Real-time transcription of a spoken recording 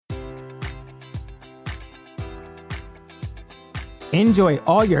Enjoy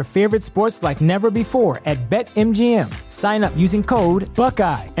all your favorite sports like never before at BetMGM. Sign up using code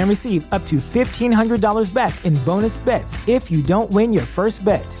Buckeye and receive up to $1,500 back in bonus bets if you don't win your first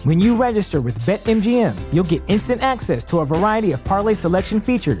bet. When you register with BetMGM, you'll get instant access to a variety of parlay selection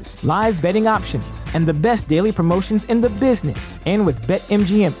features, live betting options, and the best daily promotions in the business. And with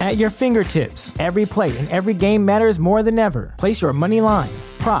BetMGM at your fingertips, every play and every game matters more than ever. Place your money line,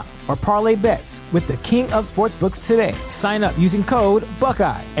 prop, or parlay bets with the king of sportsbooks today. Sign up using code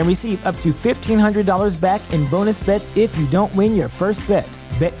Buckeye and receive up to $1,500 back in bonus bets if you don't win your first bet.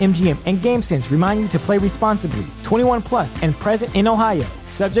 BetMGM and GameSense remind you to play responsibly. 21 plus and present in Ohio,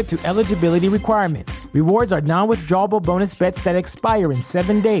 subject to eligibility requirements. Rewards are non-withdrawable bonus bets that expire in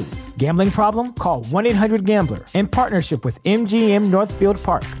 7 days. Gambling problem? Call 1-800-GAMBLER. In partnership with MGM Northfield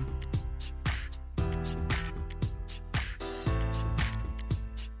Park.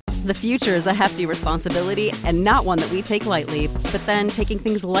 The future is a hefty responsibility and not one that we take lightly. But then taking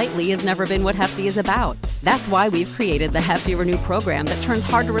things lightly has never been what Hefty is about. That's why we've created the Hefty Renew program that turns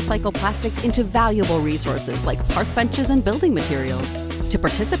hard-to-recycle plastics into valuable resources like park benches and building materials. To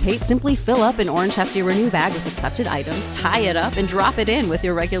participate, simply fill up an orange Hefty Renew bag with accepted items, tie it up, and drop it in with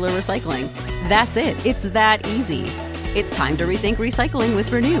your regular recycling. That's it. It's that easy. It's time to rethink recycling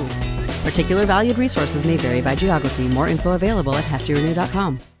with Renew. Particular valued resources may vary by geography. More info available at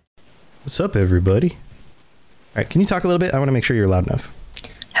heftyrenew.com. What's up, everybody? All right, can you talk a little bit? I want to make sure you're loud enough.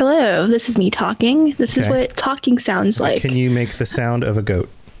 Hello, this is me talking. This is what talking sounds like. Can you make the sound of a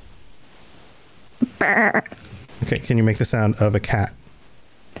goat? Brr. Okay, can you make the sound of a cat?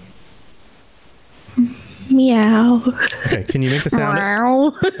 Meow. Okay, can you make the sound?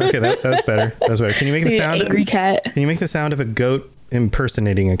 Okay, that was better. That was better. Can you make the sound? Angry cat. Can you make the sound of a goat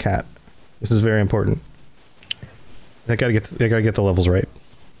impersonating a cat? This is very important. I gotta get the levels right.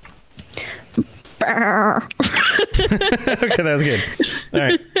 Okay, that was good. All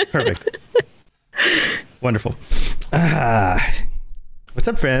right, perfect. Wonderful. What's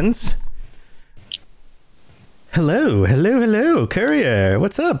up, friends? Hello, Courier.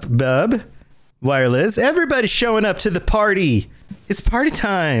 What's up, bub? Wireless. Everybody's showing up to the party. It's party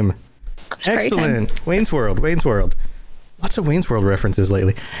time. It's Excellent. party time. Wayne's World. Lots of Wayne's World references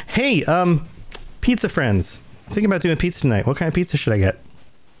lately. Hey, pizza friends. I'm thinking about doing pizza tonight. What kind of pizza should I get?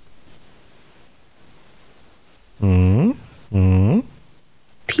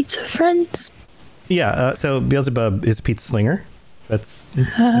 Pizza friends. Yeah, so Beelzebub is a pizza slinger. That's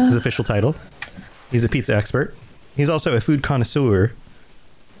his official title. He's a pizza expert. He's also a food connoisseur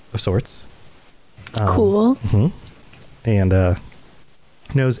of sorts. Cool. And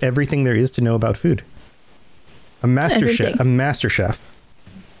knows everything there is to know about food. A master chef.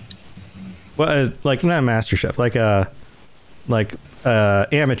 Well, like not a master chef, like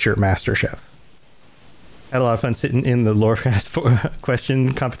amateur master chef. Had a lot of fun sitting in the Lorecast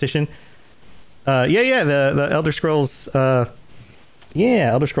question competition. The Elder Scrolls. Elder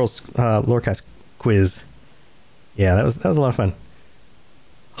Scrolls Lorecast quiz. Yeah, that was a lot of fun.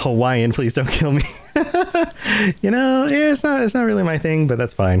 Hawaiian, please don't kill me. It's not really my thing, but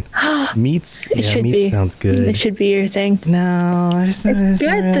that's fine. Meats, meat sounds good. It should be your thing. No, it's good.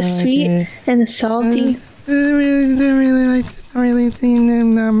 really The sweet and the salty. I don't really like.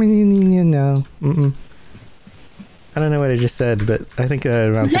 No. I don't know what I just said, but I think that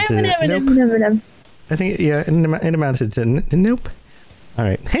amounted to nope. I think it amounted to nope. All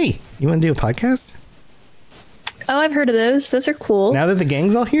right. Hey, you want to do a podcast? Oh, I've heard of those. Those are cool. Now that the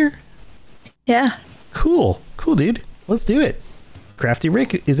gang's all here? Yeah. Cool, dude. Let's do it. Crafty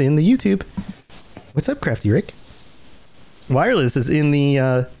Rick is in the YouTube. What's up, Crafty Rick? Wireless is in the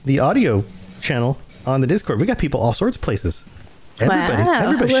audio channel on the Discord. We got people all sorts of places. Everybody's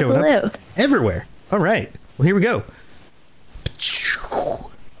showing up everywhere. All right. Well, here we go.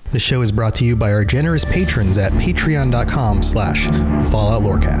 The show is brought to you by our generous patrons at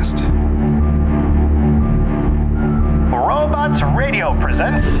patreon.com/FalloutLorecast. Robots Radio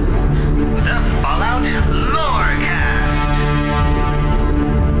presents the Fallout Lorecast.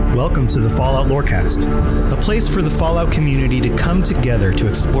 Welcome to the Fallout Lorecast, a place for the Fallout community to come together to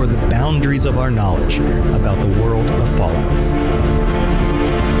explore the boundaries of our knowledge about the world of Fallout.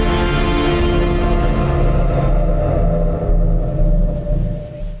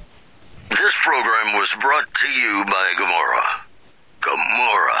 This program was brought to you by Gamora.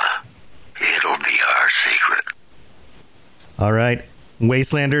 Gamora. It'll be our secret. All right,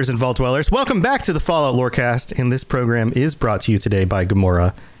 Wastelanders and Vault Dwellers, welcome back to the Fallout Lorecast, and this program is brought to you today by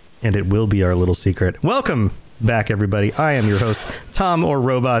Gamora, and it will be our little secret. Welcome back, everybody. I am your host, Tom or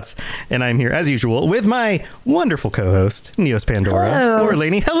Robots, and I'm here, as usual, with my wonderful co-host, Neos Pandora, or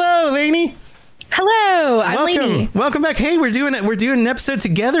Lainey. Hello, Lainey. Hello. Hello, I'm Lainey. Welcome back. Hey, we're doing an episode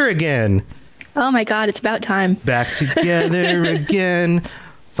together again. Oh my God, it's about time. Back together again.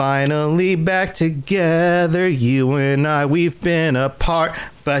 Finally back together, you and I, we've been apart,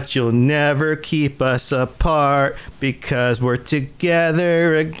 but you'll never keep us apart because we're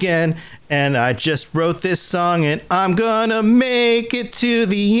together again. And I just wrote this song and I'm gonna make it to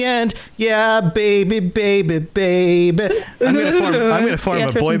the end. Yeah, baby, baby, baby. I'm gonna form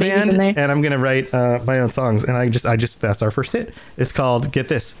a boy band and I'm gonna write my own songs. And I just that's our first hit. It's called, get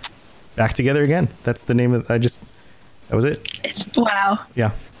this, Back Together Again. That's the name of that was it. Wow.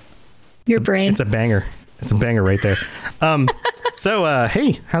 Yeah. Your brain. It's a banger. It's a banger right there. So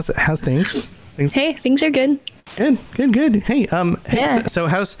hey, how's things? Hey, things are good. Good. Hey, yeah. So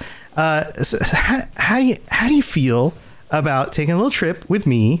how's how do you feel about taking a little trip with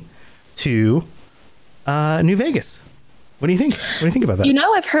me to New Vegas? What do you think? What do you think about that? You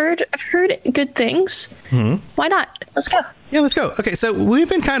know, I've heard good things. Mm-hmm. Why not? Let's go. Yeah, let's go. Okay, so we've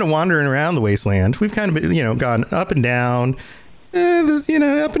been kind of wandering around the wasteland. We've kind of been, gone up and down, up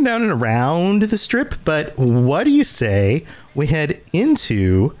and down and around the strip. But what do you say we head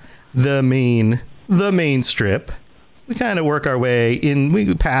into the main strip? We kind of work our way in.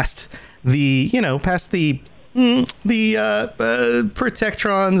 We past the Protectrons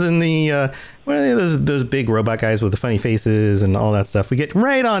and the what are they, those big robot guys with the funny faces and all that stuff. We get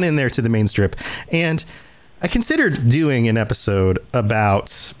right on in there to the main strip, and I considered doing an episode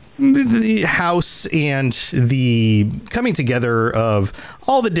about the house and the coming together of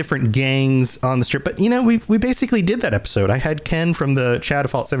all the different gangs on the strip. But, we basically did that episode. I had Ken from the Chad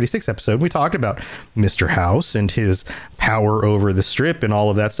of Fault 76 episode. We talked about Mr. House and his power over the strip and all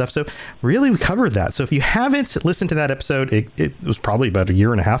of that stuff. So really, we covered that. So if you haven't listened to that episode, it was probably about a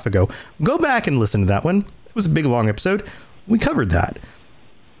year and a half ago. Go back and listen to that one. It was a big, long episode. We covered that.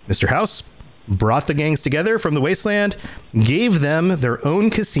 Mr. House brought the gangs together from the wasteland, gave them their own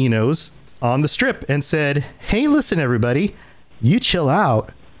casinos on the strip, and said, hey, listen, everybody, you chill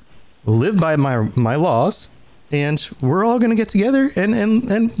out, live by my laws, and we're all going to get together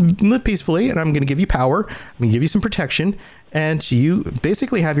and live peacefully, and I'm going to give you power, I'm going to give you some protection, and you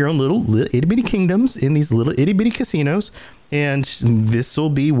basically have your own little itty-bitty kingdoms in these little itty-bitty casinos, and this will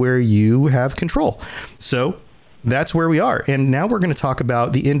be where you have control. So that's where we are. And now we're going to talk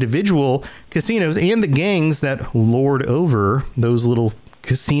about the individual casinos and the gangs that lord over those little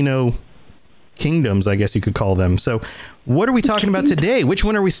casino kingdoms, I guess you could call them. So what are we talking about today? Which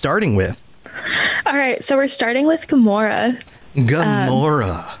one are we starting with? All right. So we're starting with Gomorrah.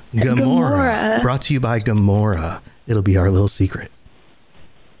 Gomorrah. Brought to you by Gomorrah. It'll be our little secret.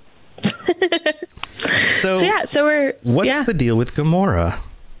 So what's the deal with Gomorrah?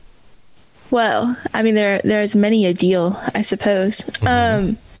 Well, I mean, there's many a deal, I suppose.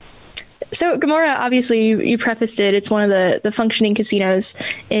 Mm-hmm. So Gomorrah, obviously, you prefaced it. It's one of the functioning casinos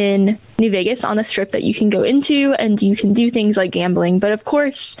in New Vegas on the strip that you can go into, and you can do things like gambling. But of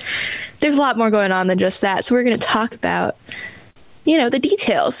course, there's a lot more going on than just that. So we're going to talk about, the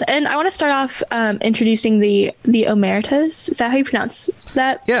details. And I want to start off introducing the Omertas. Is that how you pronounce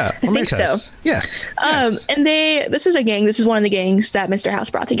that? Yeah, I think so. Yes. And this is a gang. This is one of the gangs that Mr. House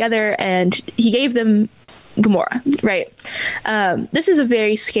brought together, and he gave them Gomorrah, right? This is a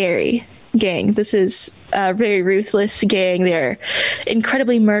very scary gang. This is a very ruthless gang. They're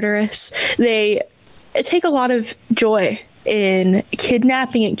incredibly murderous. They take a lot of joy in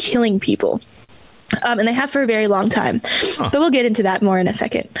kidnapping and killing people. And they have for a very long time, but we'll get into that more in a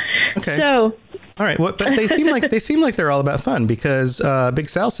second. Okay. So, all right. But they seem like they're all about fun because Big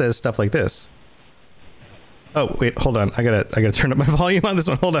Sal says stuff like this. Oh wait, hold on. I gotta turn up my volume on this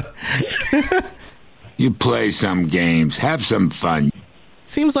one. Hold on. You play some games, have some fun.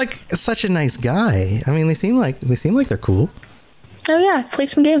 Seems like such a nice guy. I mean, they seem like they're cool. Oh yeah, play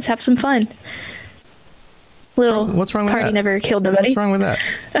some games, have some fun. What's wrong with party that? Never killed nobody. What's wrong with that?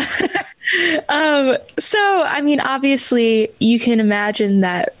 So, I mean, obviously, you can imagine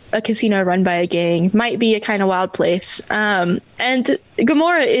that a casino run by a gang might be a kind of wild place. And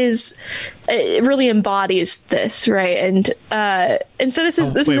Gomorrah it really embodies this, right? And so this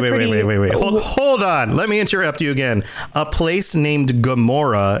is wait. Hold on. Let me interrupt you again. A place named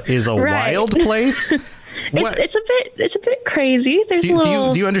Gomorrah is a wild place? It's a bit crazy. There's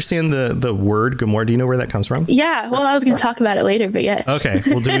do you understand the word Gomorrah? Do you know where that comes from? Yeah. Well, I was going to talk about it later, but yes. Okay.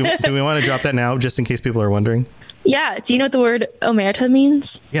 Well, do we want to drop that now, just in case people are wondering? Yeah. Do you know what the word Omerta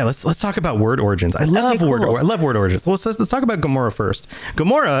means? Yeah. Let's talk about word origins. I love word origins. Let's talk about Gomorrah first.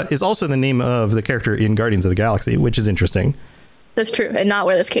 Gomorrah is also the name of the character in Guardians of the Galaxy, which is interesting. That's true, and not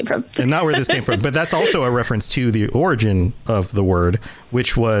where this came from. But that's also a reference to the origin of the word,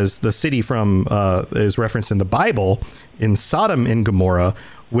 which was the city from is referenced in the Bible in Sodom and Gomorrah,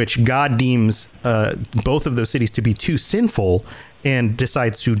 which God deems both of those cities to be too sinful and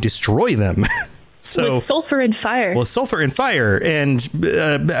decides to destroy them. So with sulfur and fire. Well, sulfur and fire and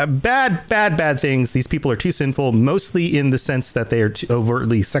bad things. These people are too sinful, mostly in the sense that they are too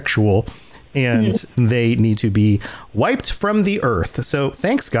overtly sexual. And they need to be wiped from the earth. So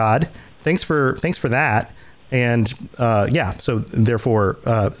thanks, God. Thanks for that. And so therefore,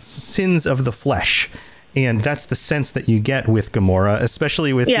 sins of the flesh. And that's the sense that you get with Gomorrah,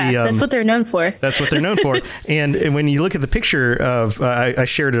 especially with that's what they're known for. That's what they're known for. And when you look at the picture of, I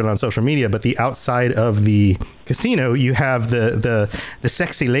shared it on social media, but the outside of the casino, you have the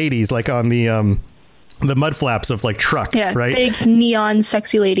sexy ladies like on the mud flaps of like trucks, right? Big neon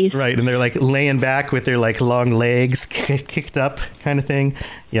sexy ladies. Right. And they're like laying back with their like long legs kicked up kind of thing.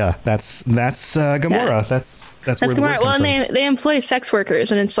 Yeah, that's Gomorrah. Yeah. That's where Gomorrah. Well, and they employ sex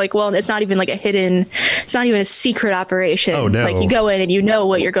workers, and it's like, well, it's not even like it's not even a secret operation. Oh, no. Like you go in and you know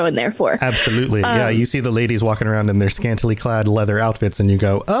what you're going there for. Absolutely. Yeah. You see the ladies walking around in their scantily clad leather outfits and you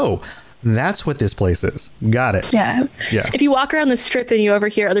go, oh, that's what this place is. Got it. Yeah. Yeah. If you walk around the strip and you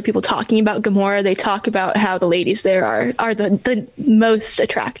overhear other people talking about Gomorrah, they talk about how the ladies there are the most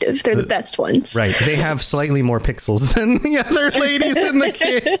attractive. They're the best ones. Right. They have slightly more pixels than the other ladies in the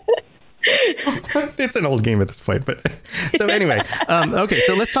game. It's an old game at this point, but so anyway, okay.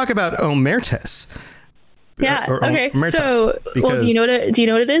 So let's talk about Omertes. Yeah. Okay. Omertas, So, do you know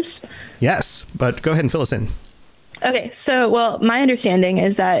what it is? Yes, but go ahead and fill us in. Okay, so, well, my understanding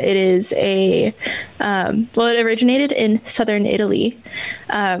is that it is it originated in southern Italy,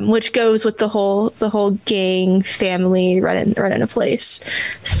 which goes with the whole gang family running a place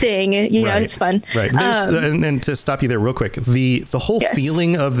thing. You know, it's fun. Right. And to stop you there real quick, the whole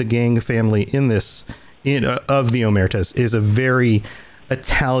feeling of the gang family in this, of the Omertas is a very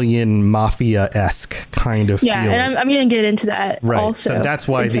Italian mafia-esque kind of feeling. And I'm going to get into that also. So that's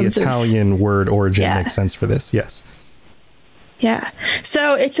why the Italian word origin makes sense for this. Yes. Yeah.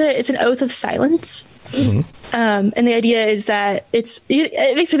 So it's an oath of silence. Mm-hmm. And the idea is that it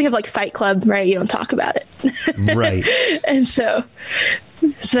makes me think of like Fight Club, right? You don't talk about it. Right. And so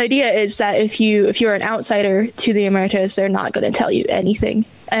the idea is that if you're an outsider to the Omertas, they're not going to tell you anything.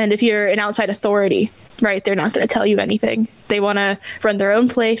 And if you're an outside authority, right, they're not going to tell you anything. They want to run their own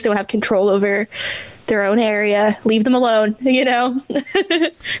place. They want to have control over their own area. Leave them alone. You know,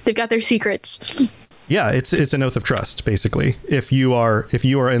 they've got their secrets. Yeah, it's an oath of trust, basically. If you are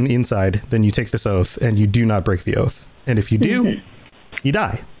on the inside, then you take this oath and you do not break the oath. And if you do, you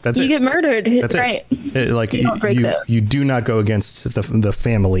die. That's it. You get murdered. That's right. You do not go against the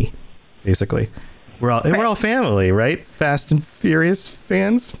family, basically. We're all family, right? Fast and Furious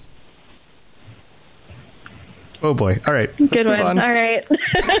fans. Oh boy. All right. Good one. All right.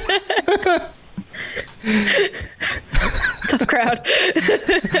 Tough crowd.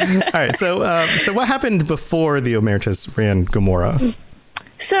 All right. So what happened before the Omertas ran Gomorrah?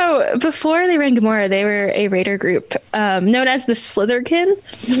 So before they ran Gomorrah, they were a raider group known as the Slitherkin.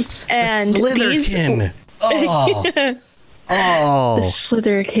 And the Slitherkin. The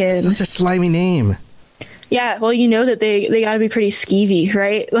Slitherkin. That's a slimy name. Yeah, well, you know that they got to be pretty skeevy,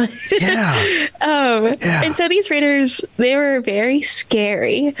 right? Yeah. And so these raiders, they were very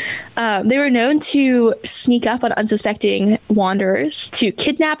scary. They were known to sneak up on unsuspecting wanderers, to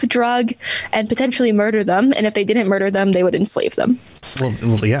kidnap, drug, and potentially murder them. And if they didn't murder them, they would enslave them. Well,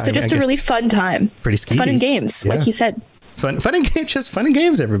 yeah. So just a really fun time. Pretty skeevy. Fun and games, like he said. Fun and games, just fun and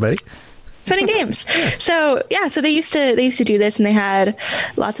games, everybody. Fun and games. So they used to do this, and they had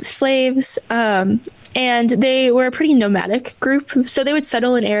lots of slaves. And they were a pretty nomadic group. So they would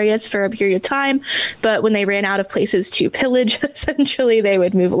settle in areas for a period of time. But when they ran out of places to pillage, essentially, they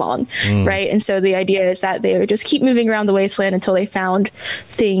would move along. Right. And so the idea is that they would just keep moving around the wasteland until they found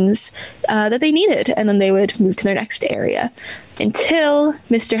things that they needed. And then they would move to their next area until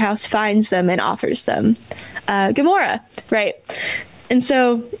Mr. House finds them and offers them Gomorrah. Right. And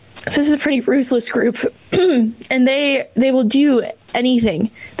so this is a pretty ruthless group. And they will do anything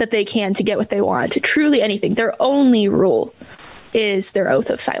that they can to get what they want, truly anything. Their only rule is their oath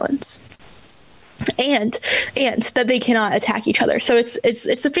of silence, and that they cannot attack each other. So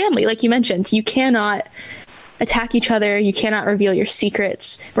it's a family, like you mentioned. You cannot attack each other. You cannot reveal your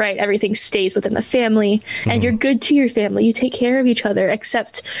secrets, right? Everything stays within the family, and you're good to your family. You take care of each other,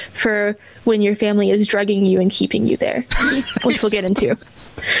 except for when your family is drugging you and keeping you there, which we'll get into.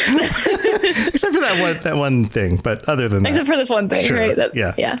 Except for that one thing, but other than that, except for this one thing, sure. right?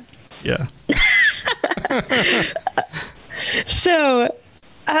 Yeah. So,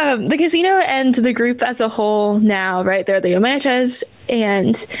 the casino and the group as a whole now, right? They're the Ometas,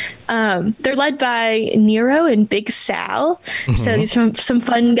 and they're led by Nero and Big Sal. So these are some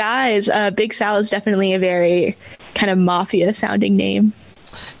fun guys. Big Sal is definitely a very kind of mafia-sounding name.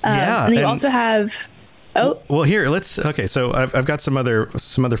 Yeah, and they also have. Oh, well, here Okay, so I've got some other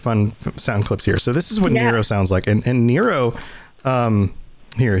fun sound clips here. So this is what Nero sounds like, and Nero.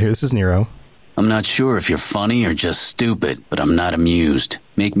 Here. This is Nero. I'm not sure if you're funny or just stupid, but I'm not amused.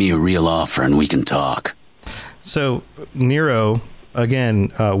 Make me a real offer and we can talk. So Nero,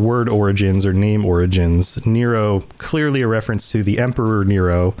 again, word origins or name origins. Nero, clearly a reference to the Emperor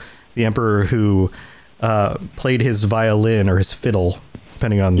Nero, the emperor who played his violin or his fiddle,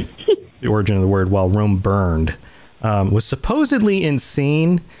 depending on the origin of the word, while Rome burned. Was supposedly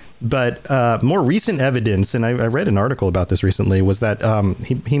insane. But more recent evidence, and I read an article about this recently, was that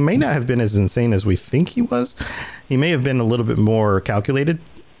he may not have been as insane as we think he was. He may have been a little bit more calculated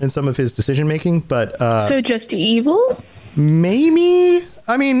in some of his decision making. But so just evil? Maybe.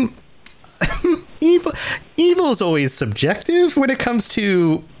 I mean, evil is always subjective when it comes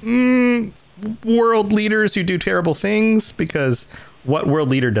to world leaders who do terrible things. Because what world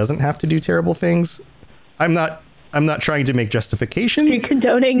leader doesn't have to do terrible things? I'm not trying to make justifications. You're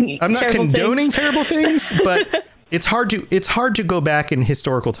condoning. I'm not condoning terrible things, but it's hard to go back in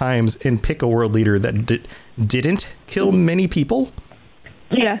historical times and pick a world leader that didn't kill many people.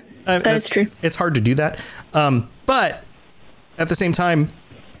 Yeah, that's true. It's hard to do that. But at the same time,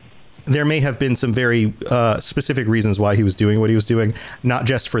 there may have been some very specific reasons why he was doing what he was doing, not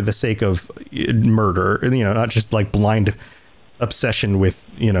just for the sake of murder, not just like blind obsession with,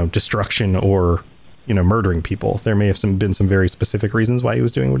 destruction or, murdering people. There may have been some very specific reasons why he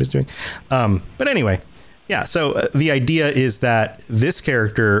was doing what he's doing. But anyway, yeah. So the idea is that this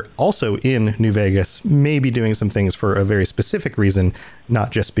character also in New Vegas may be doing some things for a very specific reason,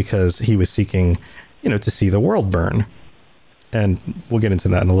 not just because he was seeking, to see the world burn. And we'll get into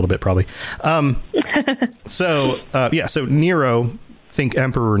that in a little bit, probably. So Nero, think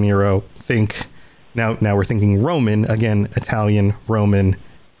Emperor Nero, think now we're thinking Roman, again, Italian, Roman.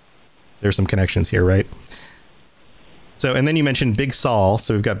 There's some connections here, right? So, and then you mentioned Big Saul.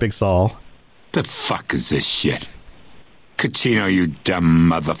 So we've got Big Saul. The fuck is this shit? Cucino, you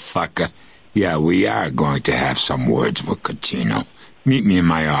dumb motherfucker. Yeah, we are going to have some words with Cucino. Meet me in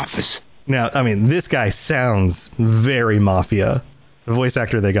my office. Now, I mean, this guy sounds very mafia. The voice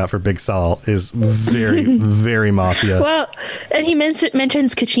actor they got for Big Saul is very, very mafia. Well, and he mentions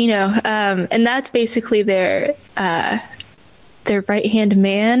Cucino, and that's basically their right-hand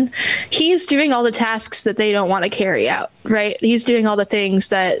man. He's doing all the tasks that they don't want to carry out, right? He's doing all the things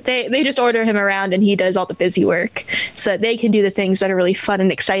that they just order him around, and he does all the busy work so that they can do the things that are really fun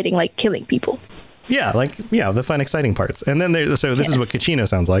and exciting, like killing people. Yeah, the fun, exciting parts. And then this is what Cucino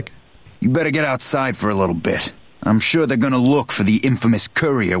sounds like. You better get outside for a little bit. I'm sure they're going to look for the infamous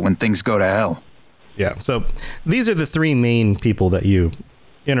courier when things go to hell. Yeah, so these are the three main people that you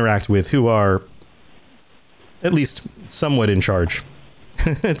interact with who are at least somewhat in charge,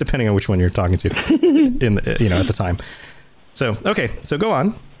 depending on which one you're talking to at the time. So, okay, so go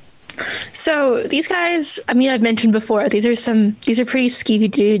on. So these guys, I mean, I've mentioned before, these are pretty skeevy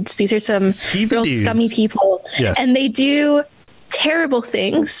dudes. These are some real scummy people. Yes. And they do terrible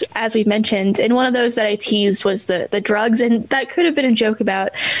things, as we've mentioned. And one of those that I teased was the drugs. And that could have been a joke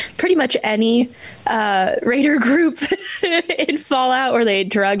about pretty much any raider group in Fallout where they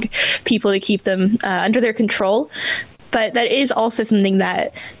drug people to keep them under their control. But that is also something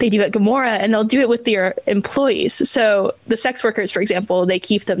that they do at Gomorrah, and they'll do it with their employees. So the sex workers, for example, they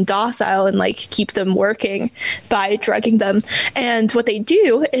keep them docile and keep them working by drugging them. And what they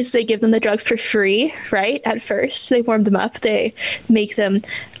do is they give them the drugs for free, right? At first, they warm them up. They make them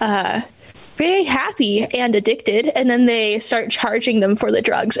very happy and addicted, and then they start charging them for the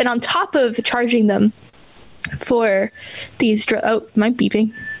drugs. And on top of charging them for these drugs, oh, am I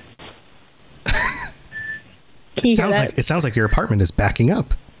beeping? It sounds like your apartment is backing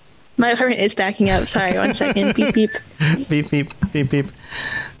up. My apartment is backing up. Sorry, 1 second. Beep, beep. Beep, beep, beep, beep.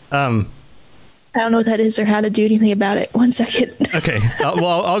 I don't know what that is or how to do anything about it. 1 second. Okay.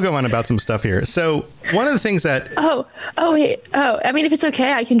 I'll go on about some stuff here. So one of the things that... wait. I mean, if it's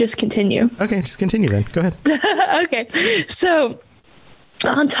okay, I can just continue. Okay, just continue then. Go ahead. Okay. So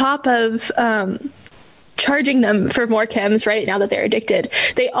on top of charging them for more chems, right, now that they're addicted,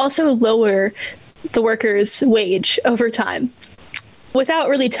 they also lower the workers' wage over time without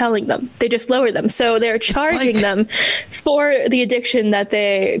really telling them. They just lower them. So they're charging them for the addiction that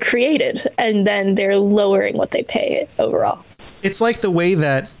they created, and then they're lowering what they pay overall. It's like the way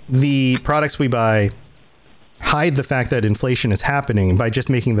that the products we buy hide the fact that inflation is happening by just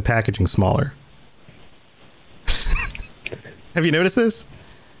making the packaging smaller. Have you noticed this?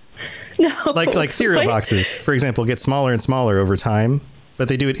 No. Like cereal boxes, for example, get smaller and smaller over time, but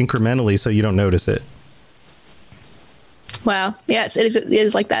they do it incrementally so you don't notice it. Wow. Yes, it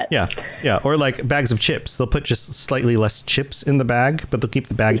is like that. Yeah. Yeah. Or like bags of chips. They'll put just slightly less chips in the bag, but they'll keep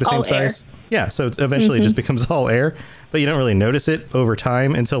the bag the same size. Yeah. So it eventually just becomes all air, but you don't really notice it over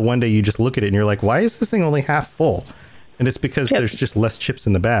time until one day you just look at it and you're like, why is this thing only half full? And it's because there's just less chips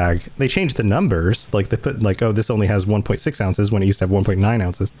in the bag. They changed the numbers. Like they put like, oh, this only has 1.6 ounces when it used to have 1.9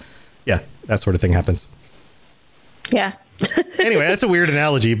 ounces. Yeah. That sort of thing happens. Yeah. Anyway, that's a weird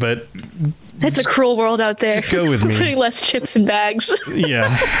analogy, but it's a cruel world out there. Just go with me. Putting less chips in bags. Yeah.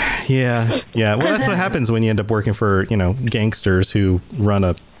 Well, that's what happens when you end up working for, gangsters who run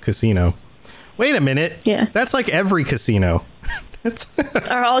a casino. Wait a minute. Yeah. That's like every casino.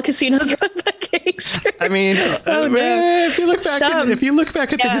 Are all casinos run by gangsters? I mean, if you look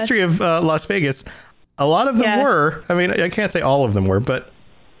back at the history of Las Vegas, a lot of them were. I mean, I can't say all of them were, but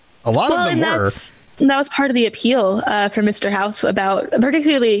a lot of them were. That was part of the appeal for Mr. House about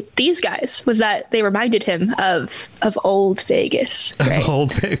particularly these guys, was that they reminded him of old Vegas. Right?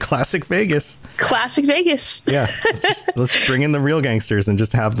 Classic Vegas. Classic Vegas. Yeah. Let's bring in the real gangsters and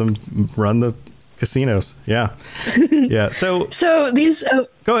just have them run the casinos. Yeah. Yeah. So these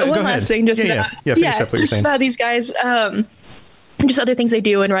go ahead. Last thing, just finish up what you're saying. About these guys, just other things they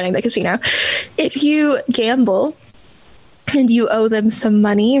do in running the casino. If you gamble and you owe them some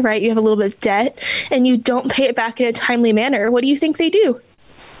money, right? You have a little bit of debt and you don't pay it back in a timely manner. What do you think they do?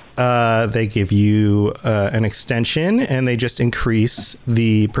 They give you an extension and they just increase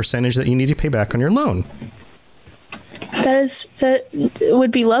the percentage that you need to pay back on your loan. That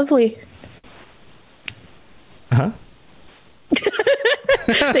would be lovely. Huh?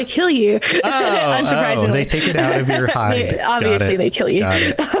 They kill you. Unsurprisingly. They take it out of your hide. Obviously, they kill you.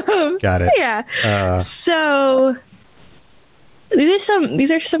 Got it. Yeah. So these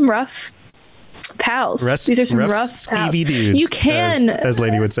are some rough pals. These are some rough skeevy dudes. You can, as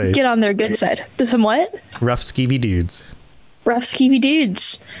Lady would say, get on their good side. Some what? Rough skeevy dudes. Rough skeevy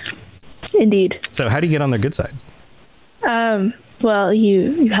dudes. Indeed. So how do you get on their good side? Well,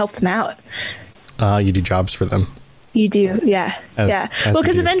 you help them out. You do jobs for them. You do, yeah. Well,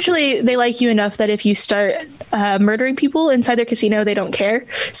 because eventually they like you enough that if you start murdering people inside their casino, they don't care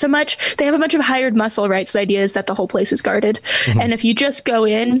so much. They have a bunch of hired muscle, right? So the idea is that the whole place is guarded. Mm-hmm. And if you just go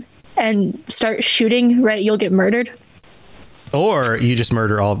in and start shooting, right, you'll get murdered. Or you just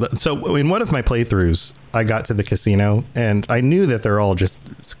murder all of them. So in one of my playthroughs, I got to the casino and I knew that they're all just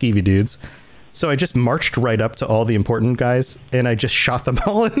skeevy dudes. So I just marched right up to all the important guys and I just shot them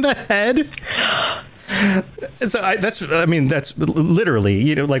all in the head. So that's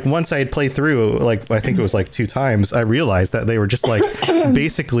literally, like once I had played through, like I think it was like 2 times, I realized that they were just like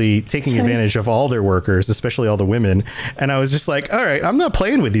basically taking advantage of all their workers, especially all the women. And I was just like, all right, I'm not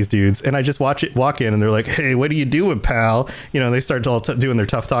playing with these dudes. And I just walk in and they're like, hey, what are you doing, pal? They start doing their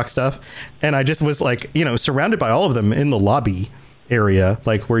tough talk stuff. And I just was like, surrounded by all of them in the lobby area,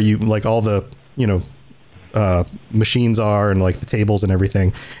 like where you like all the, machines are and like the tables and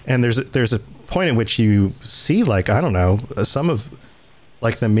everything. And there's a point at which you see like, I don't know, some of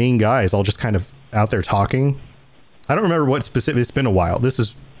like the main guys all just kind of out there talking. I don't remember what specific, it's been a while.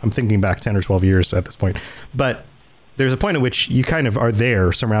 I'm thinking back 10 or 12 years at this point, but there's a point at which you kind of are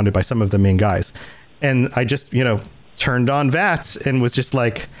there surrounded by some of the main guys. And I just, turned on VATS and was just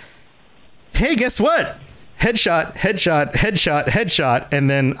like, hey, guess what? Headshot, headshot, headshot, headshot. And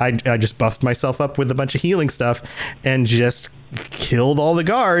then I just buffed myself up with a bunch of healing stuff and just killed all the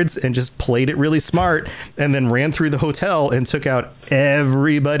guards and just played it really smart and then ran through the hotel and took out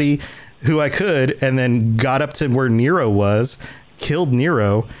everybody who I could and then got up to where Nero was, killed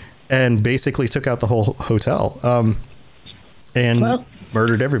Nero, and basically took out the whole hotel.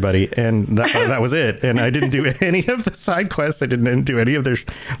 Murdered everybody, and that was it. And I didn't do any of the side quests. I didn't do any of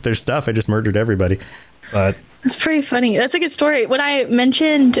their stuff. I just murdered everybody. But that's pretty funny. That's a good story. When I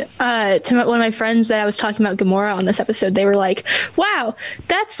mentioned to one of my friends that I was talking about Gamora on this episode, they were like, wow,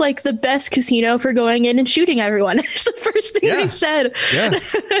 that's like the best casino for going in and shooting everyone. It's the first thing they said. Yeah.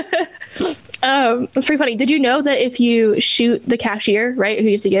 That's pretty funny. Did you know that if you shoot the cashier, right, who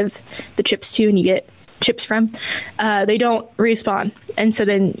you have to give the chips to and you get chips from, they don't respawn. And so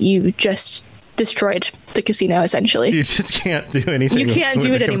then you just destroyed the casino, essentially. You just can't do anything. You can't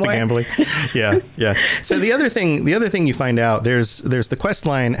do it anymore. To gambling. Yeah. So the other thing you find out, there's the quest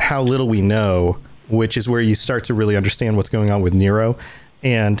line, How Little We Know, which is where you start to really understand what's going on with Nero.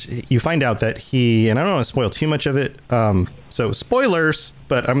 And you find out that and I don't want to spoil too much of it. So spoilers,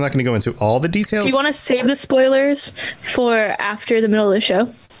 but I'm not going to go into all the details. Do you want to save the spoilers for after the middle of the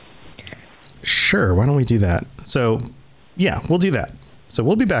show? Sure. Why don't we do that? So, yeah, we'll do that. So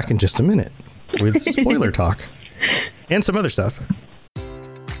we'll be back in just a minute with spoiler talk and some other stuff.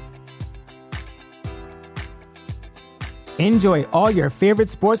 Enjoy all your favorite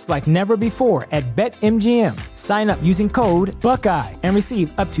sports like never before at BetMGM. Sign up using code Buckeye and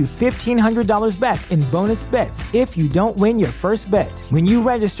receive up to $1,500 back in bonus bets if you don't win your first bet. When you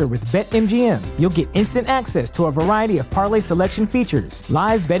register with BetMGM, you'll get instant access to a variety of parlay selection features,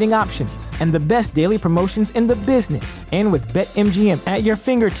 live betting options, and the best daily promotions in the business. And with BetMGM at your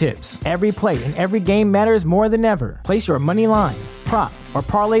fingertips, every play and every game matters more than ever. Place your money line, prop, or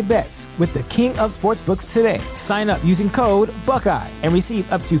parlay bets with the king of sportsbooks today. Sign up using code Buckeye and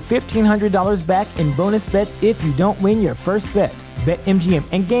receive up to $1,500 back in bonus bets if you don't win your first bet. BetMGM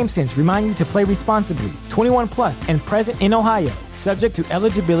and GameSense remind you to play responsibly. 21 plus and present in Ohio, subject to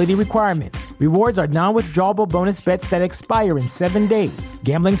eligibility requirements. Rewards are non-withdrawable bonus bets that expire in 7 days.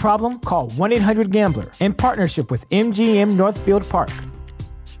 Gambling problem? Call 1-800-GAMBLER in partnership with MGM Northfield Park.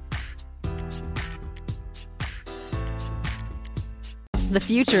 The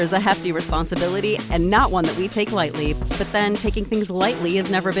future is a hefty responsibility and not one that we take lightly. But then taking things lightly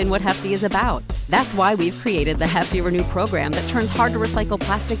has never been what Hefty is about. That's why we've created the Hefty Renew program that turns hard-to-recycle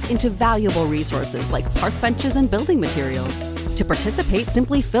plastics into valuable resources like park benches and building materials. To participate,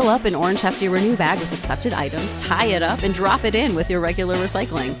 simply fill up an orange Hefty Renew bag with accepted items, tie it up, and drop it in with your regular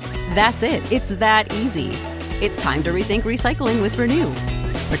recycling. That's it. It's that easy. It's time to rethink recycling with Renew.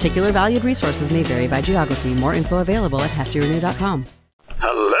 Particular valued resources may vary by geography. More info available at heftyrenew.com.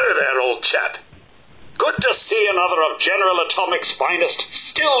 Hello there, old chap. Good to see another of General Atomic's finest,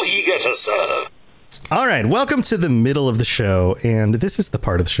 still eager to serve. All right, welcome to the middle of the show, and this is the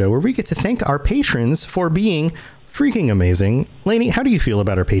part of the show where we get to thank our patrons for being freaking amazing. Lainey, how do you feel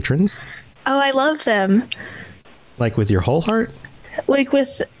about our patrons? Oh, I love them. Like with your whole heart? Like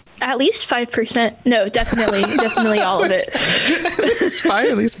with at least 5%. No, definitely all of it. At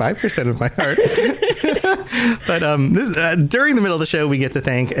least 5% of my heart. But during the middle of the show, we get to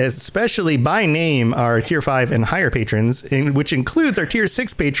thank, especially by name, our Tier 5 and higher patrons, which includes our Tier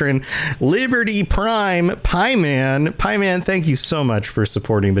 6 patron, Liberty Prime Pieman. Pieman, thank you so much for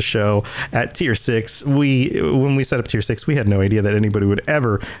supporting the show at Tier 6. When we set up Tier 6, we had no idea that anybody would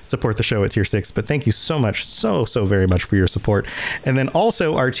ever support the show at Tier 6, but thank you so much, so very much for your support. And then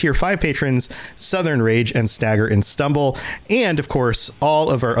also our Tier 5 patrons, Southern Rage and Stagger and Stumble, and of course all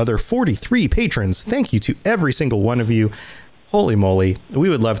of our other 43 patrons. Thank you to every single one of you. Holy moly, we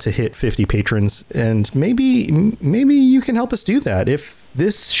would love to hit 50 patrons, and maybe you can help us do that. If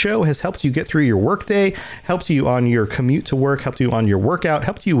this show has helped you get through your workday, helped you on your commute to work, helped you on your workout,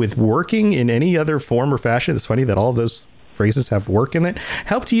 helped you with working in any other form or fashion. It's funny that all of those phrases have work in it.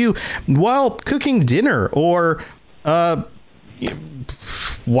 Helped you while cooking dinner or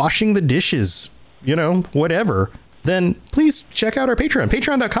washing the dishes, whatever, then please check out our Patreon,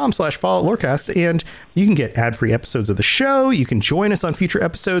 patreon.com/FalloutLoreCast, and you can get ad-free episodes of the show. You can join us on future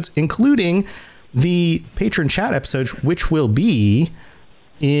episodes, including the patron chat episode, which will be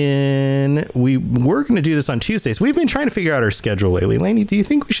we're going to do this on Tuesdays. We've been trying to figure out our schedule lately. Lainey, do you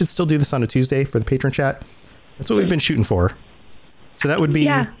think we should still do this on a Tuesday for the patron chat? That's what we've been shooting for. So that would be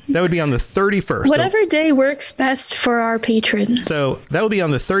on the 31st. Whatever day works best for our patrons. So that will be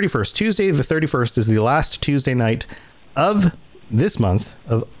on the 31st. Tuesday the 31st is the last Tuesday night of this month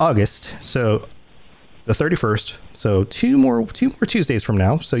of August. So the 31st. So two more Tuesdays from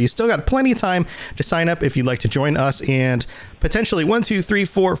now. So you still got plenty of time to sign up if you'd like to join us and potentially 1, 2, 3,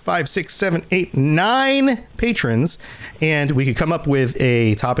 4, 5, 6, 7, 8, 9 patrons. And we could come up with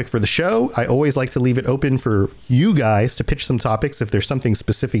a topic for the show. I always like to leave it open for you guys to pitch some topics if there's something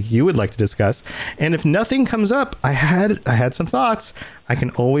specific you would like to discuss. And if nothing comes up, I had some thoughts. I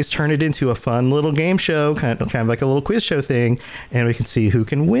can always turn it into a fun little game show, kind of like a little quiz show thing, and we can see who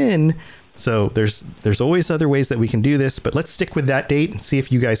can win. So there's always other ways that we can do this, but let's stick with that date and see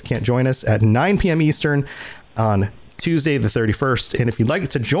if you guys can't join us at 9 p.m. Eastern on Tuesday the 31st. And if you'd like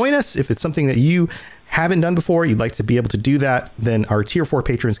to join us, if it's something that you haven't done before, you'd like to be able to do that, then our Tier 4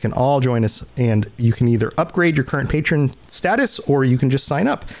 patrons can all join us, and you can either upgrade your current patron status or you can just sign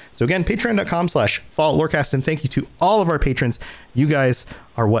up. So again, patreon.com/FalloutLoreCast, and thank you to all of our patrons. You guys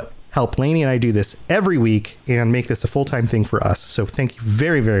are what help Lainey and I do this every week and make this a full-time thing for us. So thank you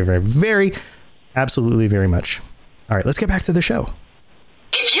very, very, very, very, absolutely very much. All right, let's get back to the show.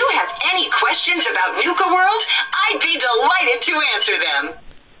 If you have any questions about Nuka World, I'd be delighted to answer them.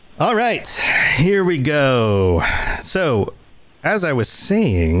 All right, here we go. So as I was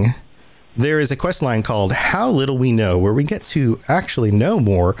saying, there is a quest line called How Little We Know, where we get to actually know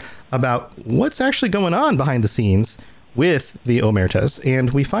more about what's actually going on behind the scenes with the Omertas.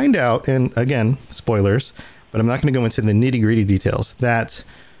 And we find out, and again, spoilers, but I'm not going to go into the nitty-gritty details, that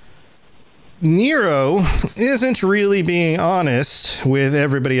Nero isn't really being honest with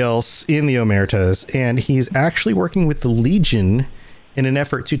everybody else in the Omertas, and he's actually working with the Legion in an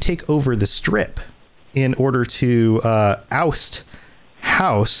effort to take over the Strip in order to oust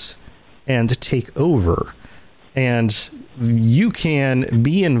House and take over. And you can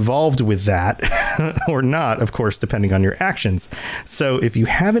be involved with that or not, of course, depending on your actions. So if you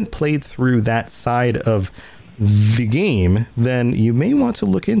haven't played through that side of the game, then you may want to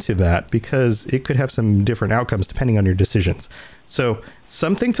look into that, because it could have some different outcomes depending on your decisions. So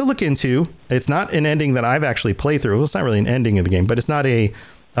something to look into. It's not an ending that I've actually played through. Well, it's not really an ending of the game, but it's not a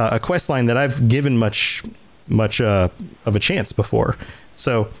quest line that I've given much of a chance before.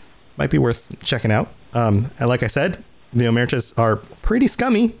 So might be worth checking out. And like I said, the Omertas are pretty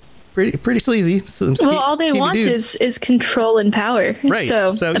scummy, pretty sleazy. Well, all they want is control and power. Right. So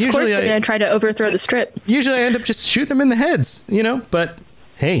of course they're going to try to overthrow the Strip. Usually I end up just shooting them in the heads, but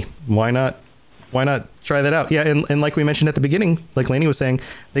hey, why not try that out? Yeah. And like we mentioned at the beginning, like Lainey was saying,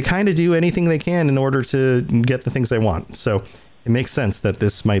 they kind of do anything they can in order to get the things they want. So it makes sense that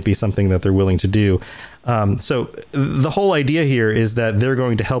this might be something that they're willing to do. So the whole idea here is that they're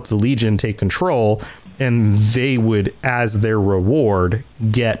going to help the Legion take control, and they would, as their reward,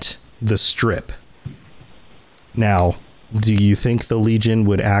 get the Strip. Now, do you think the Legion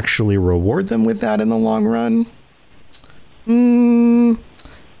would actually reward them with that in the long run?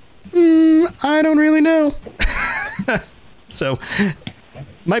 I don't really know. So,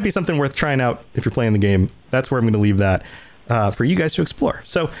 might be something worth trying out if you're playing the game. That's where I'm going to leave that for you guys to explore.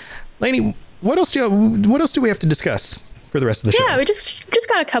 So, Lainey, what else do we have to discuss for the rest of the show? Yeah, we just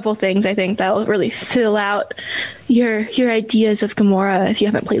got a couple things, I think, that will really fill out your ideas of Gamora if you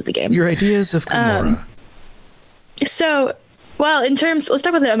haven't played the game. Your ideas of Gamora. Let's talk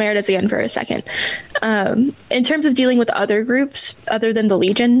about the Omertas again for a second. In terms of dealing with other groups other than the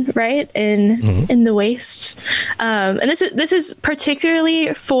Legion, right, in the Wastes, and this is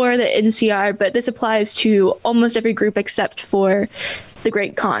particularly for the NCR, but this applies to almost every group except for the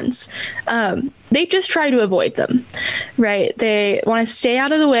Great Khans. They just try to avoid them, right? They want to stay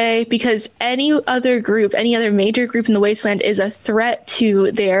out of the way, because any other major group in the Wasteland is a threat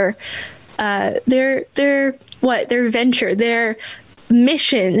to their venture, their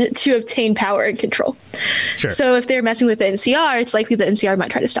mission to obtain power and control. Sure. So if they're messing with the NCR, it's likely the NCR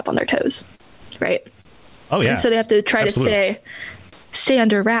might try to step on their toes, right? Oh yeah. And so they have to try to stay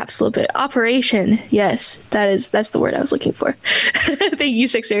under wraps a little bit. Operation, yes, that's the word I was looking for. Thank you,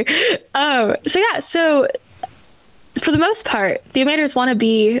 Sixer. So for the most part, the Omertas want to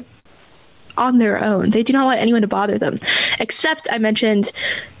be on their own. They do not want anyone to bother them, except I mentioned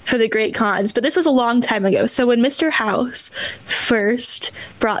for the Great Khans, but this was a long time ago. So when Mr. House first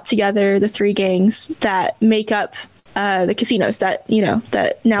brought together the three gangs that make up the casinos that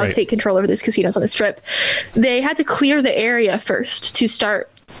now take control over these casinos on the Strip, they had to clear the area first to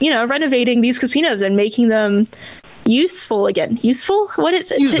start, renovating these casinos and making them useful again. Useful? What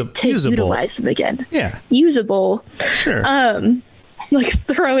is it? To utilize them again. Yeah. Usable. Sure. Like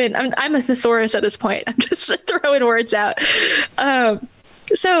throw in. I'm a thesaurus at this point. I'm just throwing words out.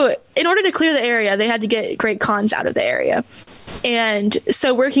 So in order to clear the area, they had to get Great Khans out of the area. And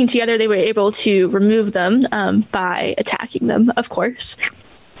so working together, they were able to remove them by attacking them, of course.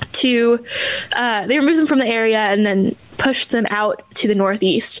 They removed them from the area and then pushed them out to the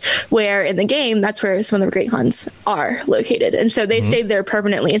northeast, where in the game, that's where some of the Great Khans are located. And so they stayed there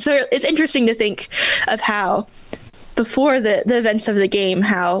permanently. And so it's interesting to think of how, before the events of the game,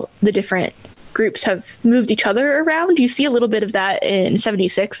 how the different groups have moved each other around. You see a little bit of that in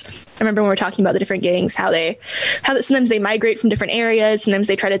 76. I remember when we were talking about the different gangs, how sometimes they migrate from different areas, sometimes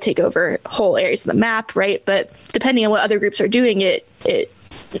they try to take over whole areas of the map, right? But depending on what other groups are doing, it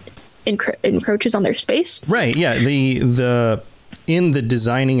encroaches on their space. Right. Yeah. In the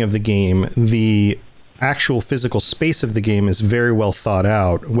designing of the game, the actual physical space of the game is very well thought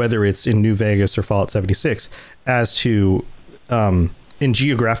out, whether it's in New Vegas or Fallout 76, as to in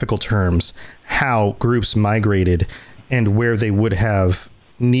geographical terms, how groups migrated and where they would have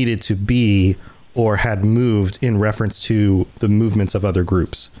needed to be or had moved in reference to the movements of other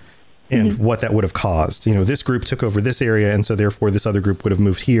groups and what that would have caused. This group took over this area, and so therefore this other group would have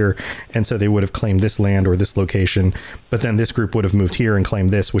moved here, and so they would have claimed this land or this location, but then this group would have moved here and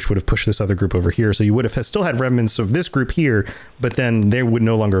claimed this, which would have pushed this other group over here. So you would have still had remnants of this group here, but then they would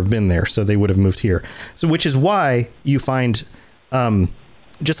no longer have been there, so they would have moved here. So which is why you find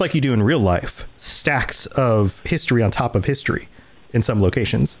just like you do in real life, stacks of history on top of history in some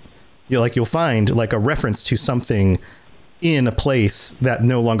locations. You'll find like a reference to something in a place that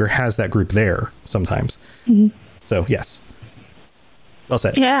no longer has that group there sometimes. Mm-hmm. So, yes. Well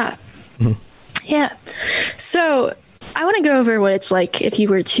said. Yeah. Mm-hmm. Yeah. So I want to go over what it's like if you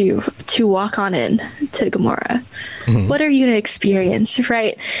were to walk on in to Gomorrah. Mm-hmm. What are you going to experience,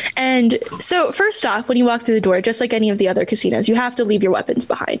 right? And so first off, when you walk through the door, just like any of the other casinos, you have to leave your weapons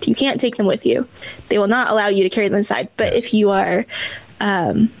behind. You can't take them with you. They will not allow you to carry them inside. But if you are,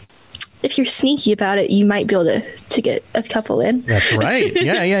 if you're sneaky about it, you might be able to get a couple in. That's right.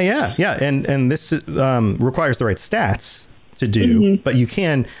 Yeah. And this requires the right stats to do, but you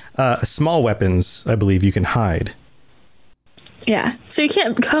can small weapons, I believe you can hide. Yeah, so you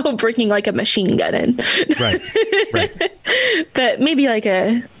can't go bringing like a machine gun in. Right. But maybe like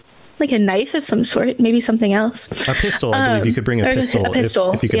a knife of some sort, maybe something else. A pistol, I believe you could bring a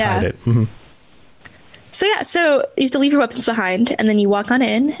pistol if you could hide it. Mm-hmm. So you have to leave your weapons behind, and then you walk on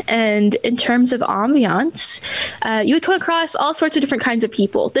in. And in terms of ambiance, you would come across all sorts of different kinds of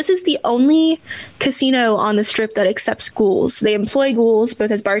people. This is the only casino on the Strip that accepts ghouls. They employ ghouls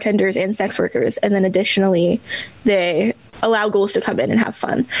both as bartenders and sex workers, and then additionally, they allow ghouls to come in and have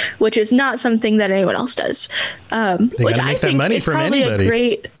fun, which is not something that anyone else does. Which I think money is from probably anybody. A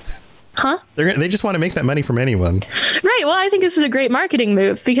great. Huh? They just want to make that money from anyone. Right. Well, I think this is a great marketing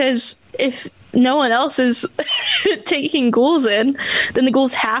move, because if no one else is taking ghouls in, then the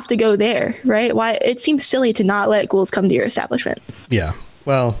ghouls have to go there, right? Why? It seems silly to not let ghouls come to your establishment. Yeah.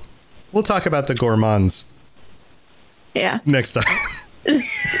 Well, we'll talk about the gourmands. Yeah. Next time.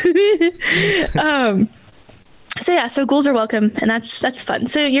 So ghouls are welcome, and that's fun.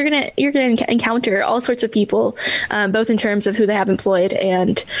 So you're gonna encounter all sorts of people, both in terms of who they have employed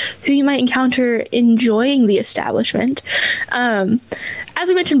and who you might encounter enjoying the establishment. As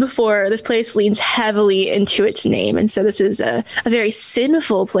we mentioned before, this place leans heavily into its name, and so this is a very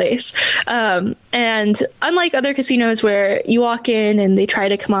sinful place. And unlike other casinos where you walk in and they try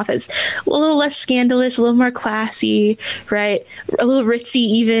to come off as a little less scandalous, a little more classy, right? A little ritzy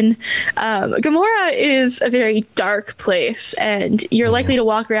even. Gomorrah is a very dark place, and you're likely to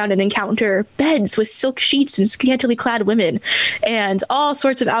walk around and encounter beds with silk sheets and scantily clad women and all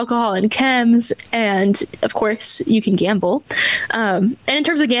sorts of alcohol and chems, and of course you can gamble. And in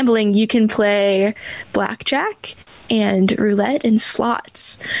terms of gambling, you can play blackjack and roulette and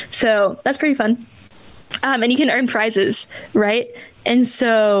slots, so that's pretty fun. And you can earn prizes, right? And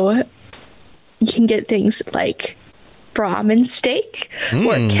so you can get things like Brahmin steak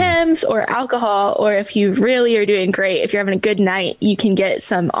or chems or alcohol, or if you really are doing great, if you're having a good night, you can get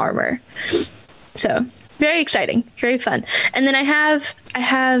some armor. So very exciting, very fun. And then I have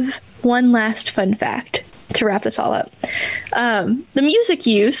one last fun fact to wrap this all up. The music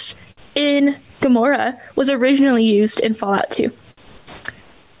used in Gomorrah was originally used in Fallout 2.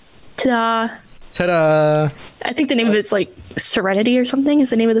 Ta-da! I think the name of it's like Serenity or something is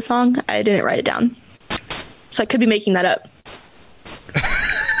the name of the song. I didn't write it down, so I could be making that up.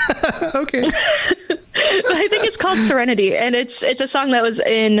 Okay. But I think it's called Serenity, and it's a song that was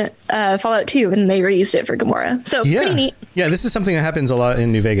in Fallout 2, and they reused it for Gomorrah. So pretty neat. Yeah, this is something that happens a lot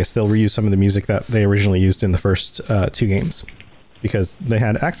in New Vegas. They'll reuse some of the music that they originally used in the first 2 games because they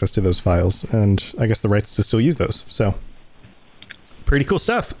had access to those files, and I guess the rights to still use those. So pretty cool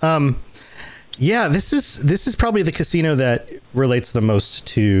stuff. Yeah, this is probably the casino that relates the most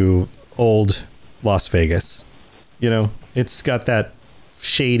to old Las Vegas. You know, it's got that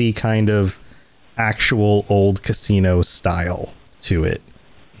shady kind of actual old casino style to it.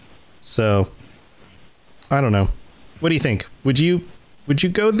 So I don't know. What do you think? Would you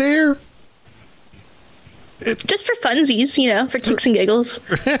go there? Just for funsies, you know, for kicks and giggles.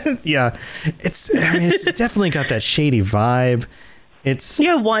 Yeah. It's definitely got that shady vibe.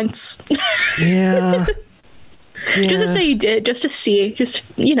 Once. Yeah. Just to say you did, just to see, just,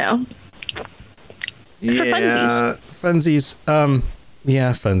 you know. For funsies. Funsies.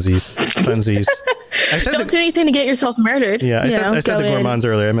 Yeah, funsies. Don't do anything to get yourself murdered. Yeah, I said the gourmands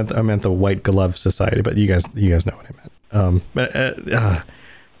earlier. I meant the White Glove Society, but you guys know what I meant.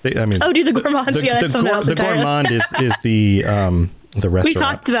 The gourmands. That's something else. The gourmand is the restaurant. We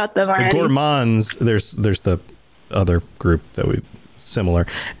talked about them already. The gourmands. There's the other group that we similar.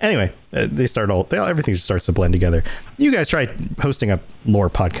 Anyway, everything just starts to blend together. You guys try hosting a lore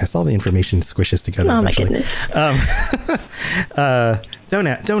podcast. All the information squishes together. Oh eventually. My goodness.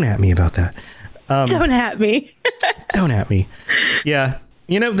 Don't at me about that. Don't at me. Don't at me. Yeah.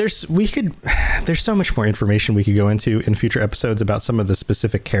 You know, there's so much more information we could go into in future episodes about some of the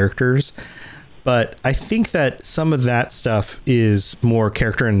specific characters But I think that some of that stuff is more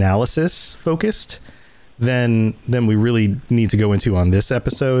character analysis focused than we really need to go into on this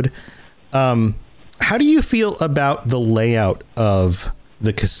episode. How do you feel about the layout of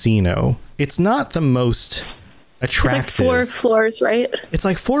the casino? It's not the most attractive. It's like 4 floors, right? It's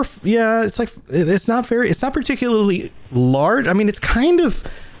like 4. Yeah, it's not particularly large. I mean, it's kind of.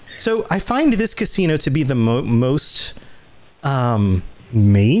 So I find this casino to be the most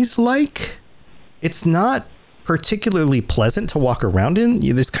maze-like. It's not particularly pleasant to walk around in.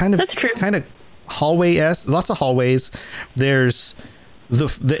 There's kind of hallway-esque, lots of hallways. There's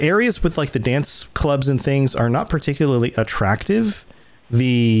the areas with like the dance clubs and things are not particularly attractive.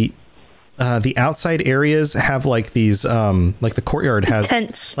 The outside areas have like these like the courtyard has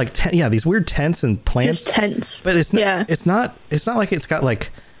tents, like these weird tents and plants. Just tents, but it's not like it's got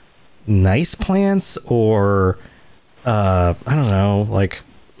like nice plants or I don't know, like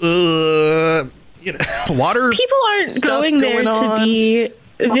water. People aren't going there to be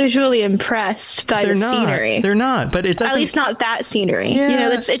visually impressed by the scenery. They're not, but it doesn't, at least not that scenery. Yeah,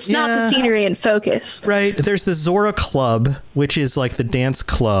 it's not the scenery in focus. Right. There's the Zora Club, which is like the dance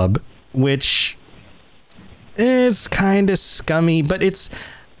club, which is kind of scummy, but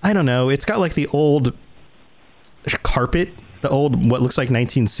I don't know. It's got like the old carpet, the old, what looks like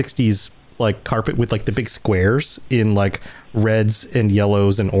 1960s like carpet with like the big squares in like reds and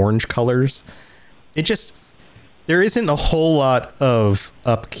yellows and orange colors. There isn't a whole lot of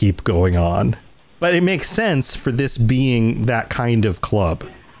upkeep going on, but it makes sense for this being that kind of club,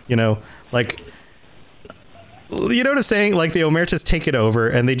 like, you know what I'm saying? Like the Omertas take it over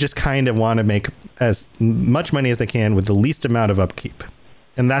and they just kind of want to make as much money as they can with the least amount of upkeep.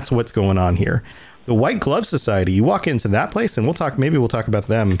 And that's what's going on here. The White Glove Society, you walk into that place and maybe we'll talk about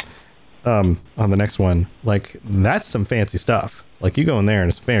them on the next one. Like that's some fancy stuff. Like you go in there and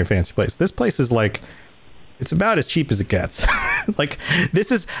it's a very fancy place. This place is like, it's about as cheap as it gets. Like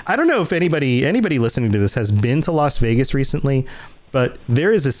this is, I don't know if anybody listening to this has been to Las Vegas recently, but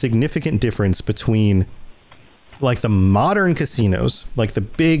there is a significant difference between like the modern casinos, like the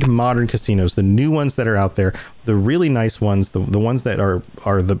big modern casinos, the new ones that are out there, the really nice ones, the ones that are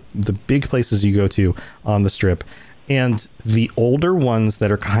the big places you go to on the strip, and the older ones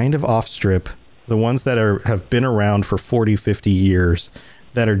that are kind of off strip, the ones that have been around for 40, 50 years,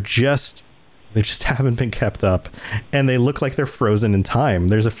 that are they just haven't been kept up, and they look like they're frozen in time.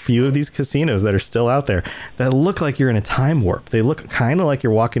 There's a few of these casinos that are still out there that look like you're in a time warp. They look kind of like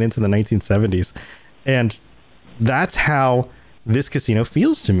you're walking into the 1970s. And that's how this casino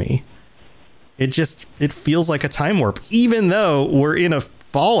feels to me. It feels like a time warp. Even though we're in a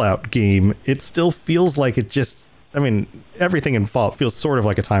Fallout game, it still feels like everything in Fallout feels sort of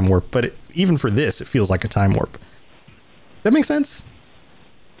like a time warp, but even for this, it feels like a time warp. Does that make sense?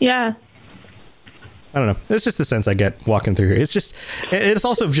 Yeah. I don't know. It's just the sense I get walking through here. It's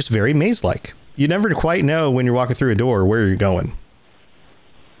also just very maze-like. You never quite know when you're walking through a door where you're going.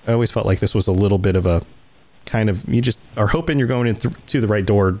 I always felt like this was a little bit of a kind of, you just are hoping you're going in to the right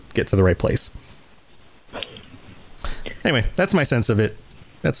door, get to the right place. Anyway, that's my sense of it.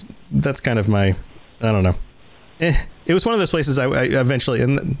 That's kind of my, I don't know. It was one of those places I eventually,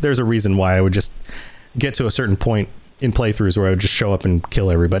 and there's a reason why I would just get to a certain point in playthroughs where I would just show up and kill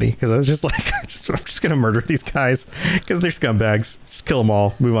everybody, because I was just like, I'm just gonna murder these guys because they're scumbags. Just kill them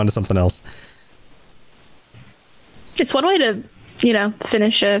all, move on to something else. It's one way to,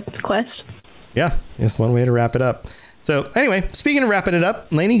 finish a quest. Yeah, it's one way to wrap it up. So anyway, speaking of wrapping it up,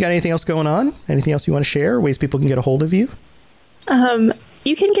 Lainey, got anything else going on? Anything else you want to share? Ways people can get a hold of you?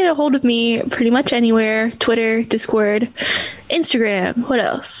 You can get a hold of me pretty much anywhere. Twitter, Discord, Instagram. What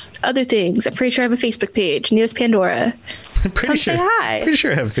else? Other things. I'm pretty sure I have a Facebook page. Neos Pandora. Come say hi. Pretty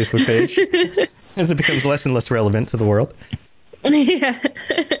sure I have a Facebook page. As it becomes less and less relevant to the world. Yeah.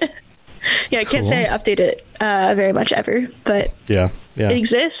 Yeah, I can't say I update it very much ever, but yeah, it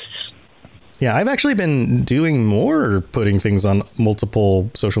exists. Yeah, I've actually been doing more putting things on multiple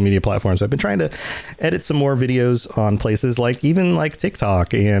social media platforms. I've been trying to edit some more videos on places like even like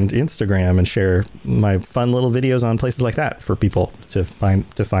TikTok and Instagram, and share my fun little videos on places like that for people to find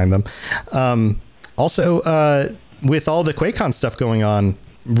them. Also, with all the QuakeCon stuff going on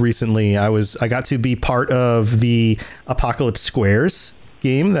recently, I got to be part of the Apocalypse Squares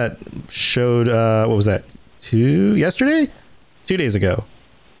game that showed what was that? 2 days ago.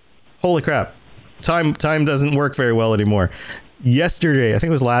 Holy crap. Time doesn't work very well anymore. Yesterday, I think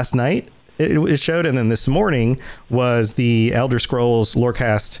it was last night, it showed, and then this morning was the Elder Scrolls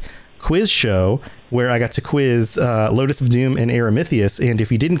Lorecast quiz show, where I got to quiz Lotus of Doom and Aramithius. And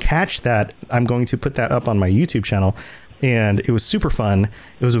if you didn't catch that, I'm going to put that up on my YouTube channel. and it was super fun.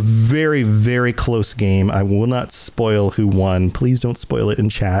 It was a very, very close game. I will not spoil who won. Please don't spoil it in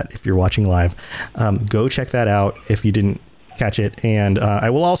chat if you're watching live. Go check that out if you didn't catch it. And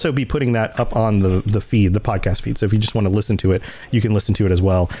I will also be putting that up on the feed, the podcast feed. So if you just want to listen to it, you can listen to it as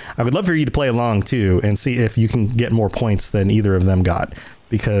well. I would love for you to play along too and see if you can get more points than either of them got,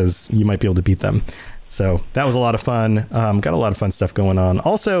 because you might be able to beat them. So that was a lot of fun. Got a lot of fun stuff going on.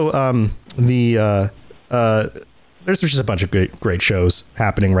 Also, there's just a bunch of great shows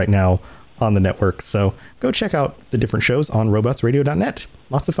happening right now on the network. So go check out the different shows on robotsradio.net.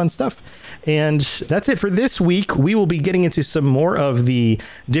 Lots of fun stuff. And that's it for this week. We will be getting into some more of the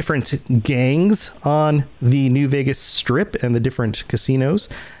different gangs on the New Vegas Strip and the different casinos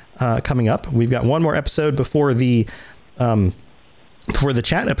coming up. We've got one more episode before the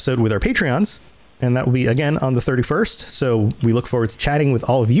chat episode with our Patreons. And that will be again on the 31st. So we look forward to chatting with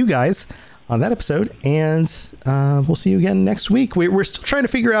all of you guys on that episode, and we'll see you again next week. We're still trying to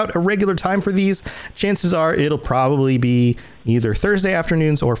figure out a regular time for these. Chances are it'll probably be either Thursday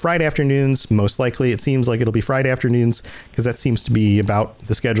afternoons or Friday afternoons. Most likely it seems like it'll be Friday afternoons, because that seems to be about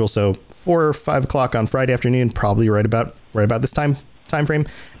the schedule. So 4 or 5 o'clock on Friday afternoon, probably right about this time frame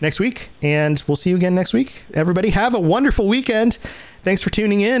next week. And we'll see you again next week. Everybody have a wonderful weekend. Thanks for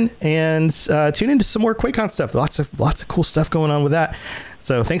tuning in, and tune into some more QuakeCon stuff. Lots of cool stuff going on with that.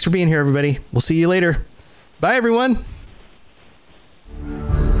 So thanks for being here, everybody. We'll see you later. Bye, everyone.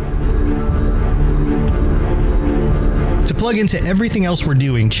 To plug into everything else we're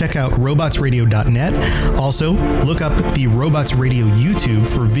doing, check out robotsradio.net. Also, look up the Robots Radio YouTube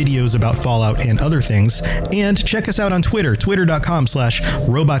for videos about Fallout and other things. And check us out on Twitter,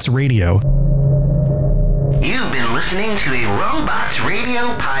 twitter.com/robotsradio. You've been listening to a Robots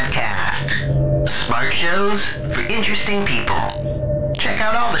Radio podcast. Smart shows for interesting people. Check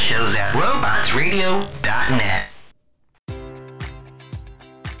out all the shows at robotsradio.net.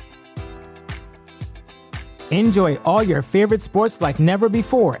 Enjoy all your favorite sports like never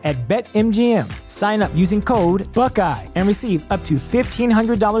before at BetMGM. Sign up using code Buckeye and receive up to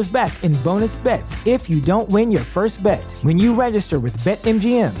 $1,500 back in bonus bets if you don't win your first bet. When you register with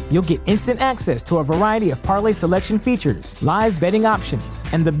BetMGM, you'll get instant access to a variety of parlay selection features, live betting options,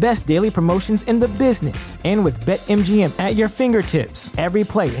 and the best daily promotions in the business. And with BetMGM at your fingertips, every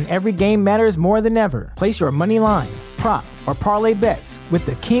play and every game matters more than ever. Place your money line, prop, or parlay bets with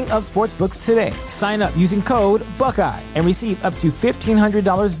the king of sportsbooks today. Sign up using code Buckeye and receive up to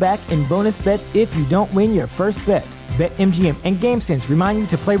 $1,500 back in bonus bets if you don't win your first bet. BetMGM and GameSense remind you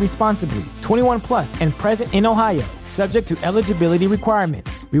to play responsibly. 21 plus and present in Ohio, subject to eligibility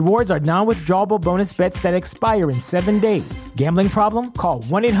requirements. Rewards are non-withdrawable bonus bets that expire in 7 days. Gambling problem? Call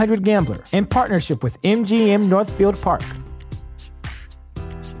 1-800-GAMBLER. In partnership with MGM Northfield Park.